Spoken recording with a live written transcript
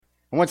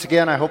And once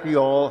again, I hope you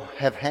all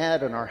have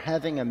had and are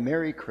having a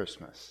Merry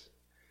Christmas.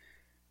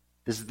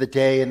 This is the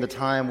day and the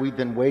time we've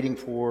been waiting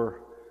for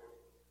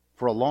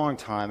a long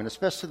time, and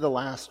especially the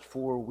last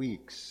 4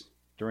 weeks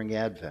during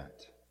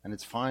Advent, and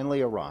it's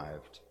finally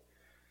arrived.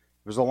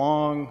 It was a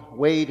long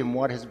wait in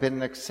what has been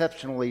an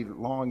exceptionally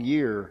long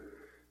year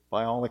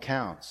by all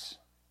accounts,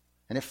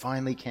 and it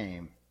finally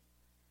came.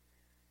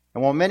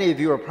 And while many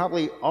of you are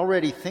probably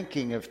already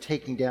thinking of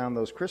taking down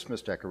those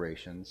Christmas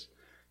decorations,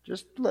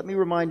 just let me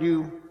remind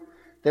you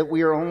that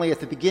we are only at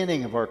the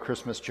beginning of our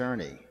Christmas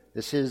journey.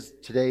 This is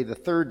today the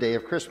third day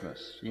of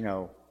Christmas,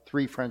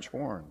 3 French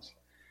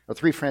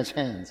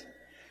hens.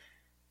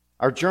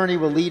 Our journey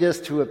will lead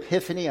us to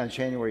Epiphany on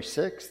January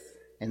 6th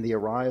and the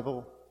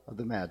arrival of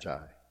the Magi.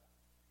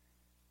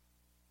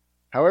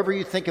 However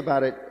you think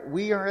about it,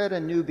 we are at a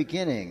new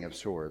beginning of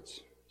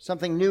sorts.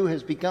 Something new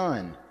has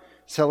begun,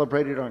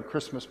 celebrated on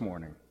Christmas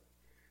morning.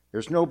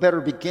 There's no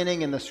better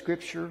beginning in the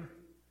Scripture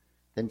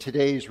than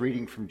today's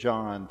reading from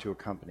John to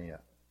accompany it.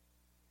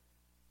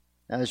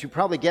 Now, as you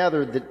probably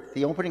gathered,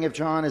 the opening of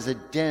John is a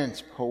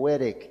dense,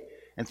 poetic,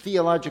 and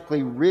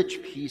theologically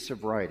rich piece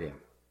of writing.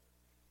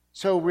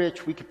 So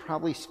rich, we could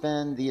probably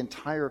spend the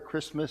entire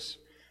Christmas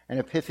and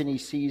Epiphany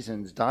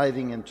seasons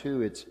diving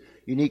into its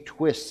unique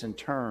twists and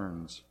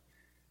turns.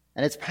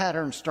 And its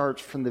pattern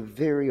starts from the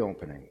very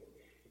opening.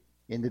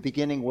 In the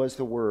beginning was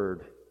the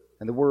Word,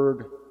 and the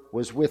Word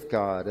was with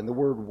God, and the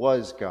Word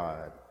was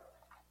God.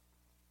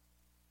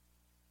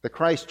 The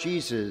Christ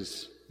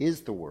Jesus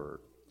is the Word,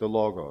 the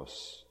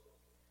Logos,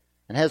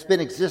 and has been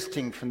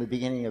existing from the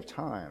beginning of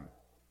time.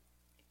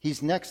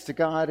 He's next to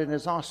God and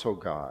is also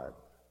God.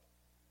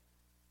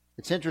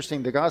 It's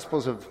interesting, the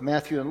Gospels of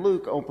Matthew and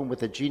Luke open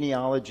with a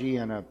genealogy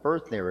and a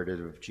birth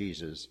narrative of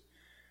Jesus,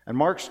 and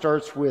Mark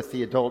starts with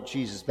the adult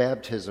Jesus'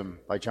 baptism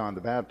by John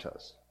the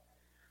Baptist.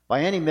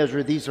 By any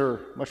measure, these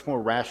are much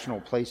more rational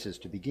places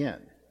to begin.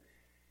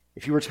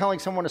 If you were telling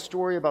someone a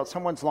story about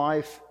someone's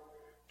life,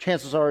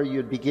 chances are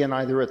you'd begin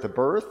either at the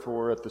birth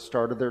or at the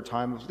start of their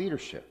time of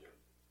leadership.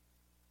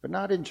 But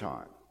not in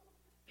John.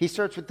 He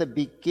starts with the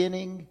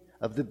beginning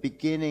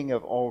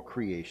of all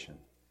creation.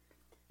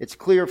 It's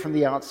clear from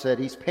the outset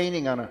he's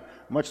painting on a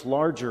much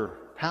larger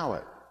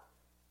palette,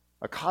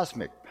 a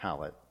cosmic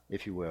palette,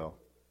 if you will,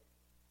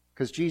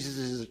 because Jesus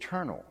is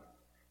eternal.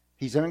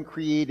 He's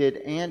uncreated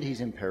and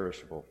he's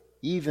imperishable,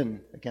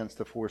 even against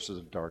the forces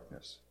of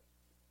darkness.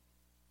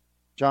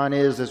 John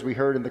is, as we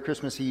heard in the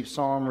Christmas Eve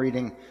psalm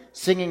reading,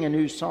 singing a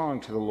new song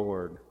to the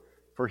Lord,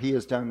 for he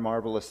has done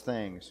marvelous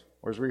things.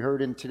 Or as we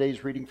heard in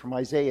today's reading from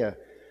Isaiah,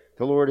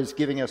 the Lord is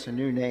giving us a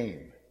new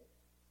name.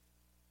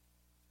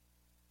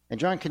 And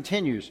John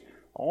continues,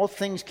 all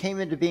things came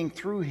into being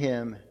through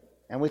him,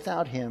 and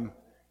without him,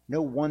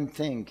 no one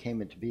thing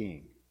came into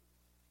being.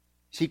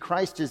 See,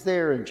 Christ is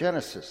there in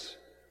Genesis,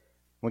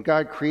 when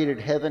God created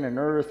heaven and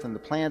earth and the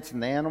plants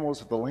and the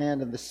animals of the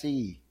land and the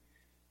sea.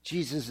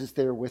 Jesus is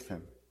there with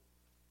him.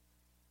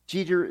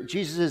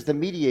 Jesus is the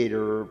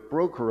mediator or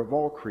broker of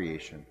all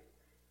creation.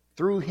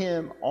 Through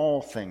him,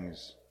 all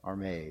things are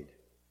made.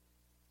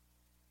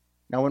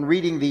 Now, when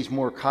reading these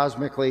more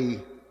cosmically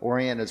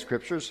oriented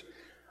scriptures,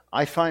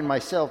 I find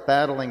myself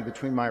battling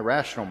between my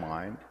rational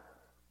mind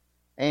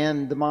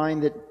and the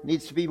mind that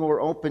needs to be more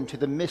open to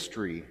the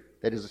mystery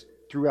that is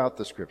throughout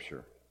the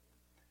Scripture.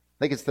 I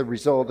think it's the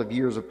result of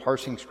years of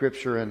parsing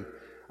Scripture and,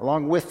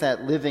 along with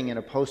that, living in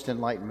a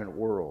post-Enlightenment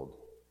world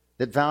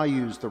that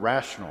values the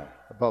rational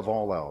above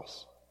all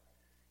else.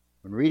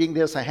 When reading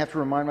this, I have to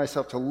remind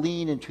myself to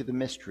lean into the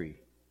mystery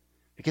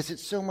because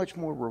it's so much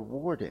more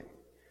rewarding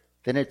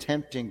than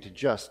attempting to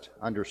just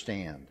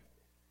understand.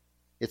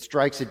 It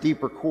strikes a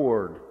deeper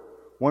chord,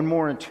 one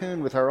more in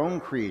tune with our own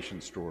creation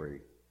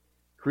story,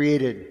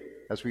 created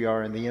as we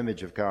are in the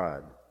image of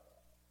God.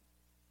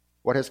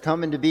 What has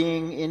come into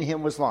being in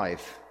him was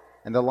life,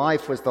 and the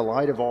life was the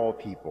light of all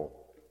people.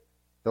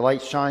 The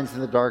light shines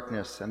in the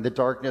darkness, and the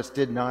darkness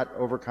did not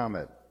overcome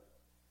it.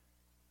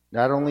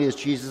 Not only is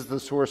Jesus the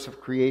source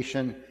of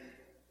creation,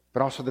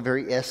 but also the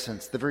very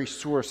essence, the very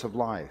source of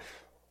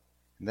life.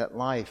 And that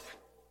life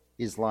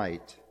is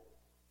light.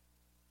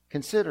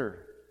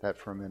 Consider that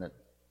for a minute.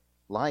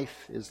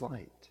 Life is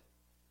light.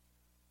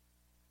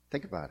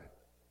 Think about it.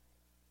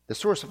 The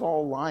source of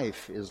all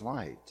life is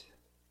light.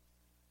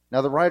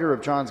 Now, the writer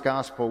of John's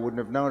Gospel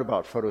wouldn't have known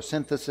about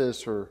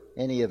photosynthesis or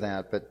any of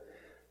that, but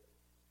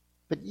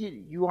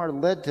you are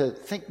led to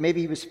think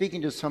maybe he was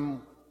speaking to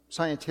some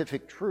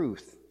scientific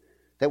truth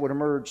that would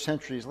emerge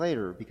centuries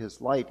later, because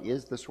light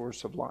is the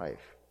source of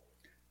life.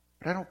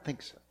 But I don't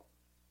think so.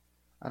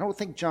 I don't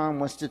think John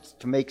wants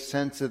to make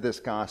sense of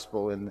this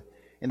gospel in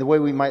the way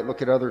we might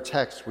look at other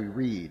texts we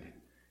read.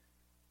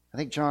 I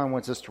think John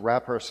wants us to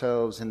wrap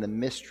ourselves in the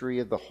mystery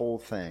of the whole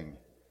thing.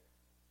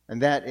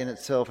 And that in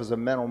itself is a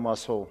mental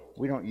muscle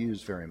we don't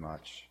use very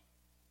much.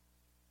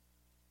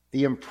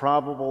 The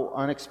improbable,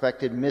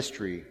 unexpected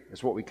mystery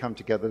is what we come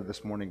together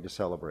this morning to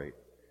celebrate.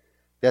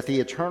 That the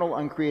eternal,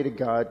 uncreated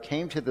God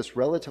came to this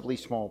relatively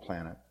small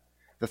planet,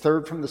 the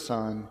third from the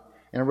sun,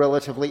 in a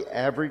relatively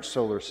average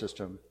solar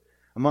system,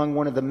 among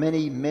one of the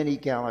many, many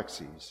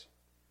galaxies,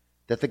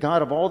 that the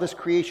God of all this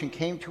creation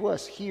came to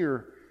us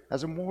here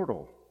as a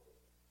mortal,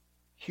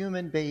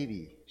 human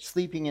baby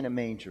sleeping in a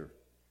manger.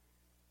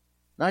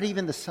 Not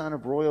even the son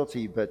of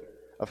royalty, but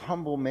of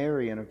humble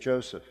Mary and of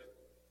Joseph.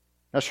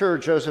 Now sure,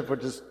 Joseph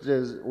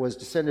was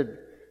descended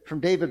from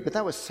David, but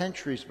that was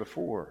centuries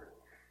before,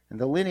 and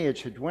the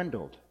lineage had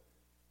dwindled.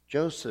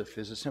 Joseph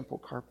is a simple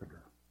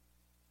carpenter.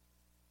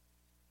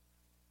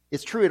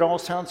 It's true, it all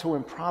sounds so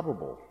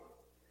improbable.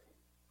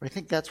 But I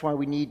think that's why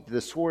we need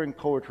the soaring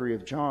poetry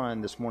of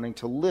John this morning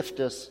to lift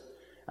us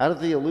out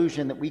of the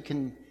illusion that we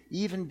can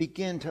even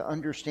begin to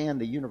understand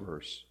the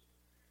universe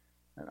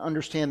and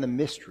understand the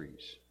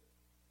mysteries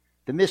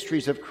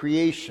of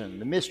creation,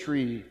 the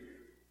mystery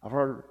of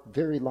our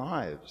very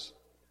lives,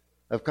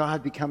 of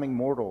God becoming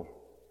mortal,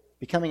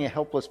 becoming a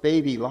helpless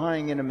baby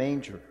lying in a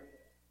manger.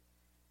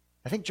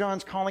 I think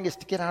John's calling us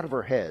to get out of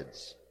our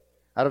heads,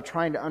 out of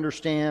trying to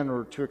understand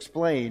or to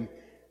explain,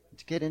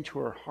 to get into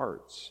our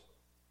hearts.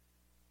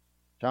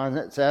 John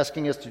is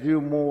asking us to do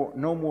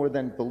no more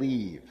than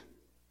believe,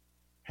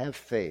 have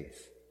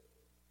faith.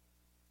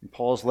 In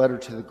Paul's letter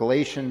to the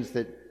Galatians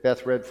that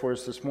Beth read for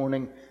us this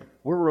morning,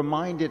 we're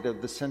reminded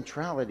of the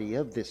centrality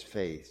of this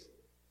faith,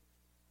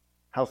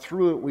 how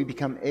through it we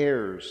become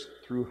heirs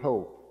through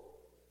hope.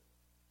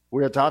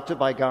 We're adopted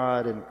by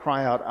God and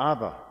cry out,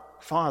 Abba,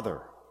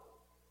 Father.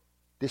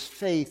 This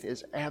faith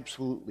is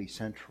absolutely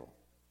central.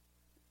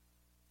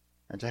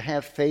 And to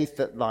have faith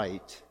that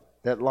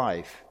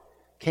life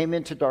came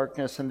into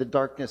darkness and the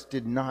darkness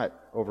did not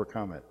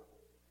overcome it.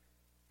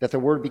 That the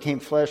Word became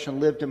flesh and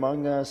lived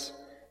among us,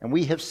 and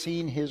we have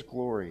seen His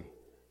glory,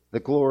 the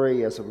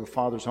glory as of the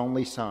Father's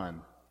only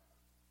Son,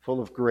 full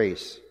of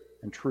grace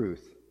and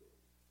truth.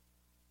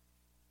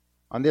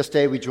 On this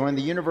day, we join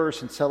the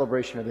universe in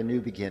celebration of a new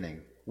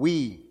beginning.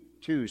 We,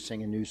 too,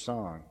 sing a new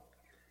song.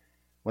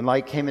 When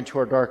light came into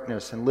our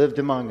darkness and lived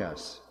among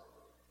us,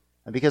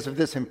 and because of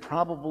this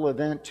improbable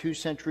event 2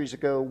 centuries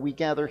ago, we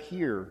gather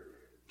here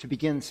to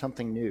begin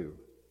something new.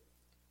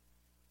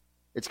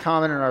 It's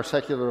common in our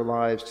secular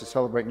lives to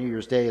celebrate New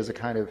Year's Day as a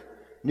kind of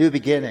new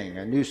beginning,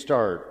 a new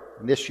start.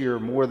 And this year,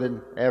 more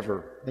than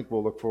ever, I think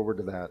we'll look forward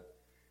to that.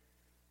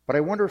 But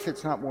I wonder if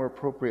it's not more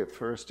appropriate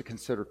for us to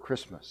consider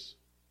Christmas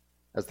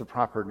as the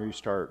proper new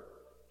start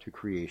to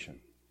creation.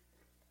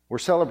 We're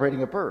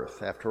celebrating a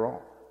birth, after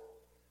all.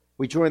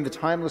 We join the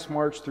timeless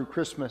march through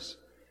Christmas,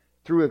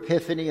 through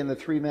Epiphany and the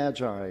three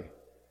Magi,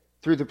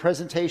 through the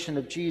presentation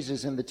of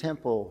Jesus in the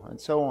temple,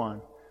 and so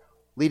on,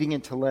 leading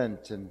into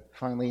Lent and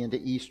finally into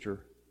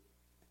Easter.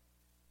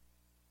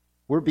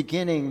 We're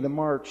beginning the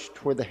march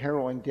toward the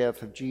harrowing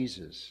death of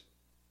Jesus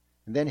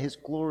and then His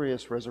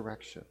glorious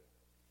resurrection,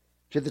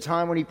 to the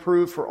time when He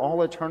proved for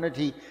all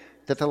eternity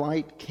that the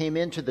light came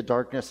into the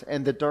darkness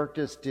and the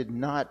darkness did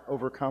not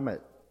overcome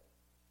it.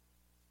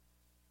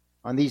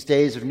 On these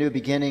days of new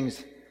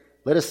beginnings,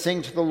 let us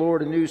sing to the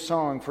Lord a new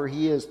song, for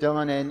He has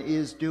done and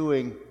is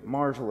doing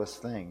marvelous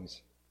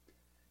things.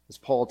 As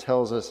Paul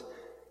tells us,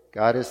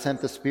 God has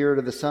sent the Spirit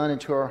of the Son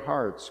into our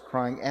hearts,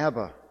 crying,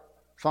 Abba,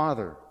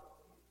 Father.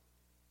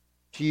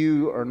 To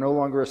you are no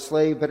longer a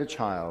slave, but a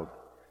child,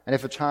 and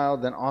if a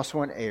child, then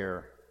also an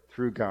heir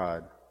through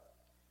God.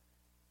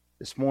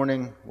 This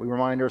morning, we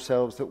remind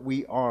ourselves that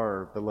we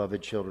are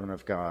beloved children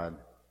of God,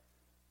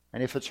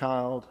 and if a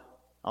child,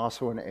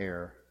 also an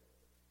heir,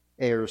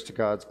 heirs to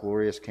God's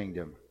glorious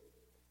kingdom.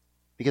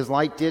 Because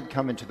light did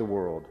come into the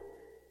world,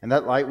 and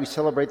that light we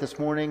celebrate this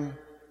morning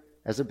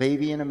as a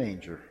baby in a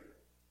manger,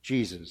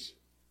 Jesus.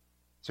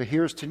 So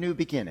here's to new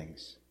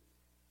beginnings.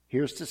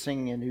 Here's to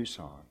singing a new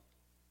song.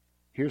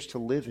 Here's to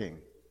living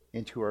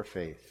into our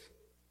faith.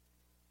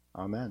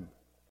 Amen.